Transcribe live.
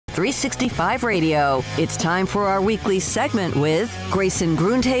SicEm365 Radio. It's time for our weekly segment with Grayson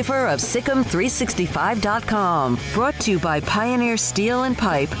Grundhafer of SicEm365.com. Brought to you by Pioneer Steel and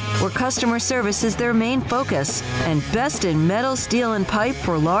Pipe, where customer service is their main focus, and best in metal, steel, and pipe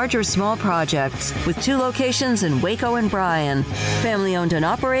for large or small projects, with 2 locations in Waco and Bryan. Family owned and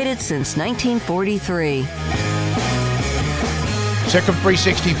operated since 1943.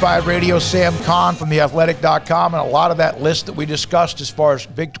 SicEm365 Radio, Sam Kahn from theathletic.com, and a lot of that list that we discussed as far as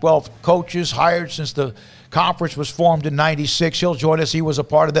Big 12 coaches hired since the conference was formed in '96. He'll join us. He was a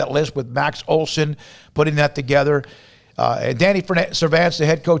part of that list with Max Olson putting that together. And Danny Cervantes, the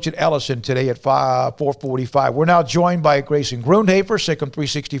head coach at Ellison, today at 4:45. We're now joined by Grayson Grundhafer,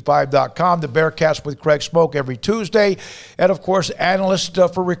 SicEm365.com, the Bearcats with Craig Smoak every Tuesday, and, of course, analyst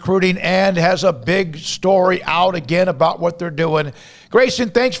for recruiting, and has a big story out again about what they're doing. Grayson,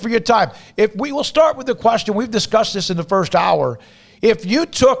 thanks for your time. If we will start with the question, we've discussed this in the first hour. If you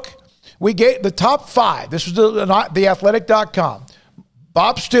took, we gave the top 5, this was theathletic.com,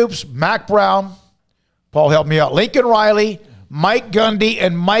 Bob Stoops, Mac Brown, Paul, help me out, Lincoln Riley, Mike Gundy,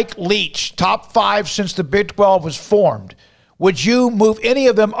 and Mike Leach, top 5 since the Big 12 was formed. Would you move any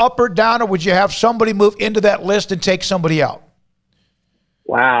of them up or down, or would you have somebody move into that list and take somebody out?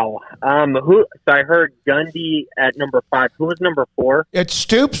 Wow. So I heard Gundy at number 5. Who was number 4? It's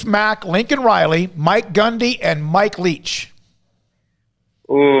Stoops, Mac, Lincoln Riley, Mike Gundy, and Mike Leach.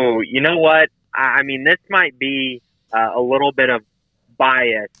 Ooh, you know what? I mean, this might be a little bit of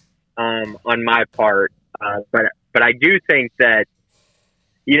bias on my part. But I do think that,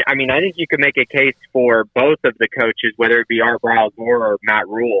 I think you could make a case for both of the coaches, whether it be Art Briles or Matt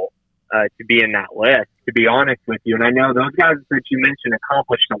Rule, to be in that list, to be honest with you. And I know those guys that you mentioned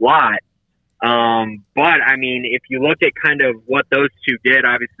accomplished a lot. But, if you look at kind of what those two did,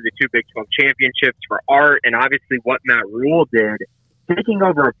 obviously the 2 Big 12 championships for Art, and obviously what Matt Rule did, taking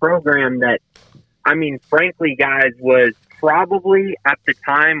over a program that, frankly, guys, was probably at the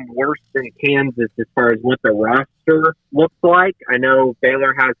time worse than Kansas as far as what the roster looks like. I know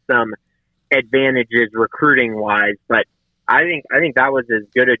Baylor has some advantages recruiting wise, but I think that was as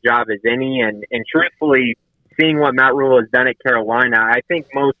good a job as any. And truthfully, seeing what Matt Rule has done at Carolina, I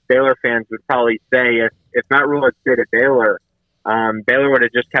think most Baylor fans would probably say if Matt Rule had stayed at Baylor, Baylor would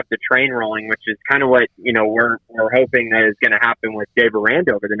have just kept the train rolling, which is kind of what we're hoping that is going to happen with Dave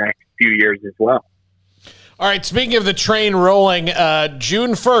Aranda over the next few years as well. All right, speaking of the train rolling,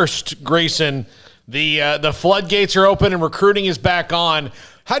 June 1st, Grayson, the floodgates are open and recruiting is back on.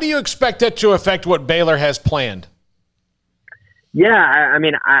 How do you expect that to affect what Baylor has planned? Yeah,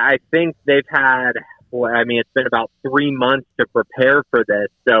 I think they've had, it's been about 3 months to prepare for this.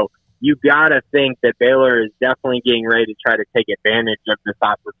 So you got to think that Baylor is definitely getting ready to try to take advantage of this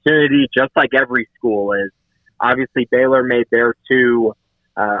opportunity, just like every school is. Obviously, Baylor made their 2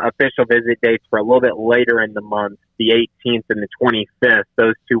 official visit dates for a little bit later in the month, the 18th and the 25th,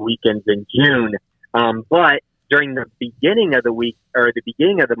 those 2 weekends in June. But during the beginning of the week or the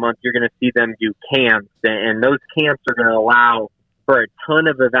beginning of the month, you're going to see them do camps, and those camps are going to allow for a ton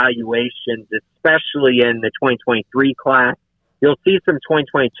of evaluations, especially in the 2023 class. You'll see some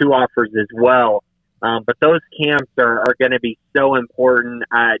 2022 offers as well. But those camps are going to be so important.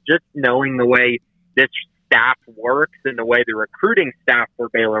 Just knowing the way this staff works and the way the recruiting staff for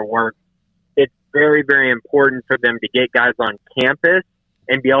Baylor works, it's very, very important for them to get guys on campus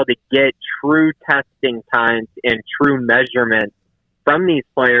and be able to get true testing times and true measurements from these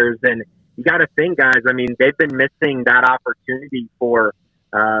players. And you got to think, guys, they've been missing that opportunity for,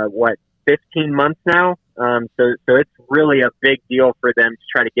 15 months now. So it's really a big deal for them to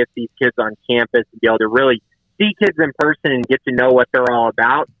try to get these kids on campus and be able to really see kids in person and get to know what they're all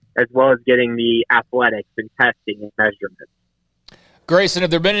about, as well as getting the athletics and testing and measurements. Grayson,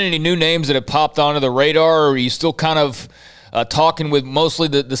 have there been any new names that have popped onto the radar, or are you still kind of talking with mostly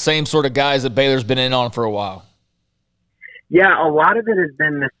the same sort of guys that Baylor's been in on for a while? Yeah, a lot of it has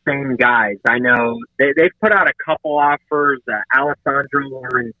been the same guys. I know they've put out a couple offers. Alessandro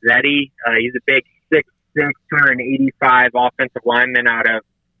Lorenzetti, he's a big 6'6", 285 offensive lineman out of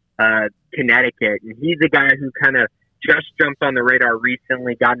Connecticut. And he's a guy who kind of just jumped on the radar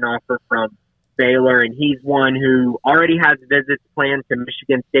recently, got an offer from Baylor, and he's one who already has visits planned to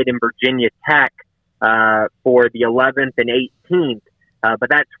Michigan State and Virginia Tech for the 11th and 18th.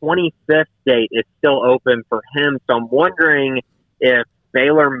 But that 25th date is still open for him. So I'm wondering if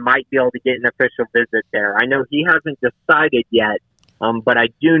Baylor might be able to get an official visit there. I know he hasn't decided yet, but I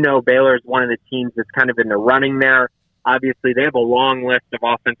do know Baylor is one of the teams that's kind of in the running there. Obviously, they have a long list of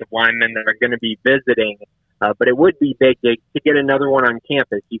offensive linemen that are going to be visiting, but it would be big to get another one on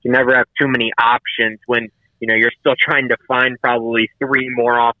campus. You can never have too many options when you're still trying to find probably 3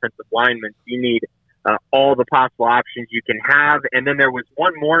 more offensive linemen. You need all the possible options you can have. And then there was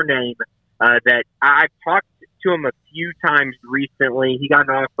one more name that I've talked to him a few times recently. He got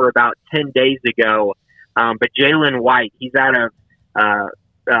an offer about 10 days ago. But Jalen White, he's out of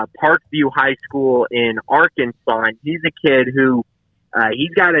Parkview High School in Arkansas, and he's a kid who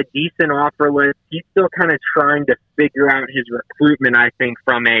he's got a decent offer list. He's still kind of trying to figure out his recruitment, I think,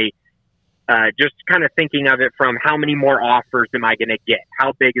 from just kind of thinking of it from how many more offers am I going to get?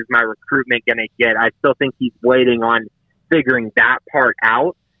 How big is my recruitment going to get? I still think he's waiting on figuring that part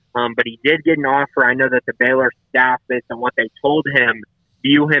out. But he did get an offer. I know that the Baylor staff, based on what they told him,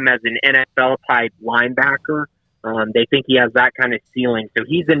 view him as an NFL-type linebacker. They think he has that kind of ceiling. So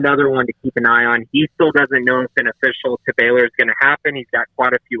he's another one to keep an eye on. He still doesn't know if an official to Baylor is going to happen. He's got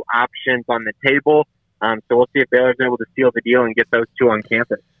quite a few options on the table. So we'll see if Baylor's able to seal the deal and get those 2 on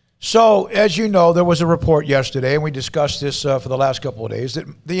campus. So, as you know, there was a report yesterday, and we discussed this for the last couple of days, that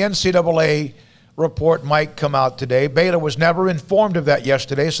the NCAA report might come out today. Baylor was never informed of that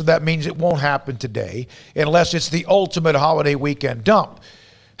yesterday, so that means it won't happen today unless it's the ultimate holiday weekend dump.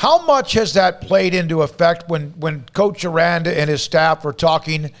 How much has that played into effect when Coach Aranda and his staff are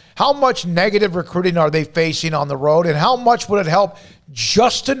talking? How much negative recruiting are they facing on the road, and how much would it help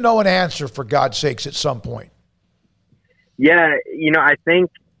just to know an answer, for God's sakes, at some point? Yeah, I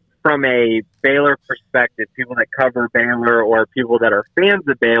think from a Baylor perspective, people that cover Baylor or people that are fans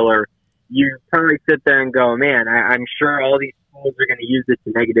of Baylor, you probably sit there and go, man, I'm sure all these schools are going to use it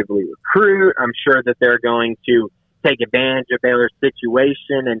to negatively recruit. I'm sure that they're going to take advantage of Baylor's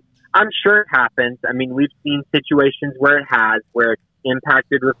situation. And I'm sure it happens. I mean, we've seen situations where it has, where it's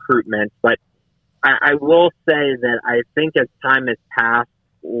impacted recruitment. But I will say that I think as time has passed,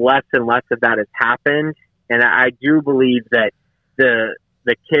 less and less of that has happened. And I do believe that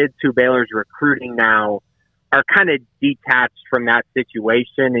the kids who Baylor's recruiting now are kind of detached from that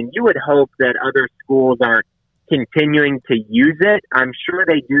situation. And you would hope that other schools aren't continuing to use it. I'm sure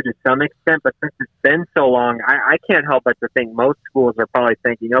they do to some extent, but since it's been so long, I can't help but to think most schools are probably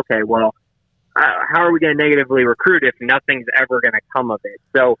thinking, okay, well, how are we going to negatively recruit if nothing's ever going to come of it?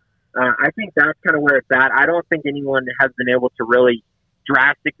 So I think that's kind of where it's at. I don't think anyone has been able to really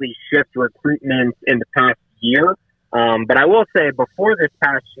drastically shift recruitment in the past year. But I will say before this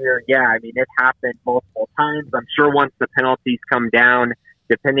past year, yeah, I mean, it happened multiple times. I'm sure once the penalties come down,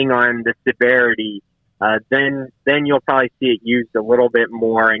 depending on the severity, then you'll probably see it used a little bit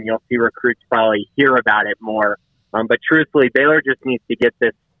more, and you'll see recruits probably hear about it more. But truthfully, Baylor just needs to get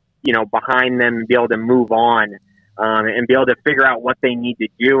this, behind them and be able to move on, and be able to figure out what they need to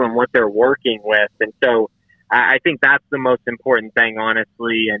do and what they're working with. And so I think that's the most important thing,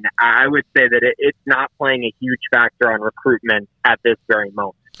 honestly. And I would say that it's not playing a huge factor on recruitment at this very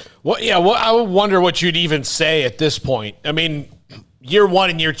moment. Well, yeah, well, I would wonder what you'd even say at this point. I mean, year 1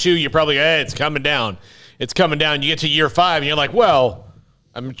 and year 2, you're probably, hey, it's coming down. It's coming down. You get to year 5, and you're like, well,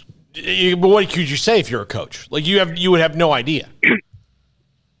 what could you say if you're a coach? Like you would have no idea.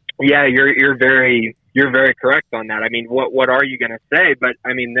 Yeah, you're very correct on that. I mean, what are you going to say? But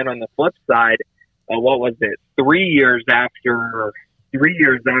I mean, then on the flip side, what was it? 3 years after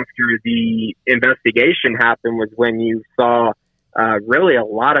the investigation happened was when you saw really a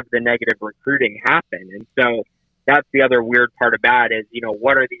lot of the negative recruiting happen. And so that's the other weird part about it is,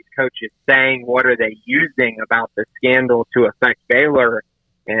 what are these coaches saying? What are they using about the scandal to affect Baylor?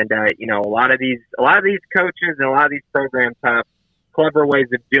 And, a lot of these coaches and a lot of these programs have clever ways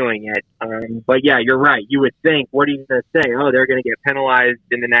of doing it. But yeah, you're right. You would think, what are you going to say? Oh, they're going to get penalized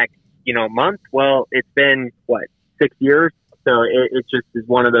in the next, month. Well, it's been 6 years. So it just is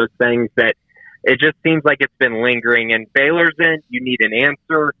one of those things that it just seems like it's been lingering, and Baylor's in, you need an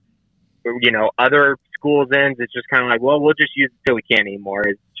answer. Other schools ends, it's just kind of like, well, we'll just use it till we can't anymore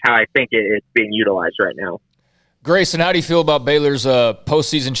is how I think it's being utilized right now. Grayson, how do you feel about Baylor's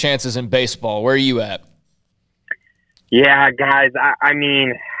postseason chances in baseball? Where are you at? Yeah, guys, I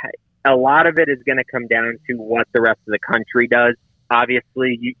mean, a lot of it is going to come down to what the rest of the country does.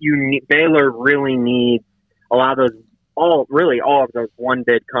 Obviously, Baylor really needs a lot of those, all of those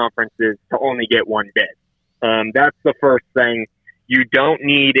one-bid conferences to only get one bid. That's the first thing. You don't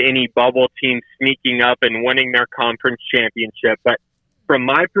need any bubble teams sneaking up and winning their conference championship. But from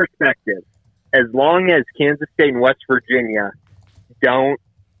my perspective, as long as Kansas State and West Virginia don't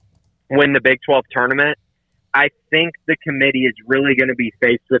win the Big 12 tournament, I think the committee is really going to be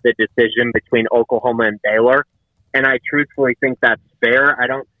faced with a decision between Oklahoma and Baylor. And I truthfully think that's fair. I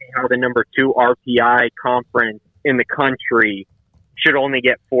don't see how the number 2 RPI conference in the country should only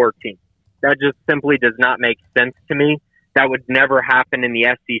get 4 teams. That just simply does not make sense to me. That would never happen in the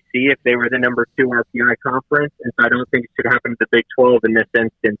SEC if they were the number 2 RPI conference, and so I don't think it should happen to the Big 12 in this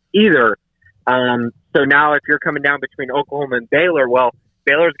instance either. So now if you're coming down between Oklahoma and Baylor, well,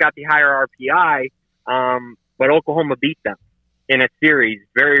 Baylor's got the higher RPI, but Oklahoma beat them in a series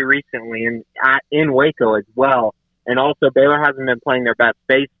very recently and in Waco as well. And also Baylor hasn't been playing their best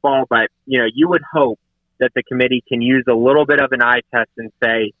baseball, but you would hope that the committee can use a little bit of an eye test and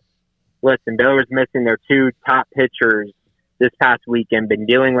say, listen, Baylor's missing their 2 top pitchers this past weekend, been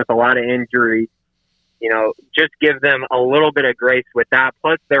dealing with a lot of injuries. Just give them a little bit of grace with that.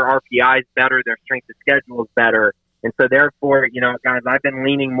 Plus their RPI is better, their strength of schedule is better. And so therefore, guys, I've been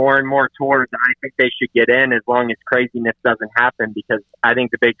leaning more and more towards, I think they should get in as long as craziness doesn't happen, because I think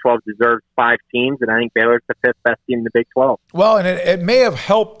the Big 12 deserves 5 teams, and I think Baylor's the 5th best team in the Big 12. Well, and it may have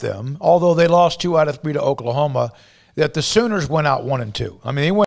helped them, although they lost 2 out of 3 to Oklahoma, that the Sooners went out 1-2. I mean, they went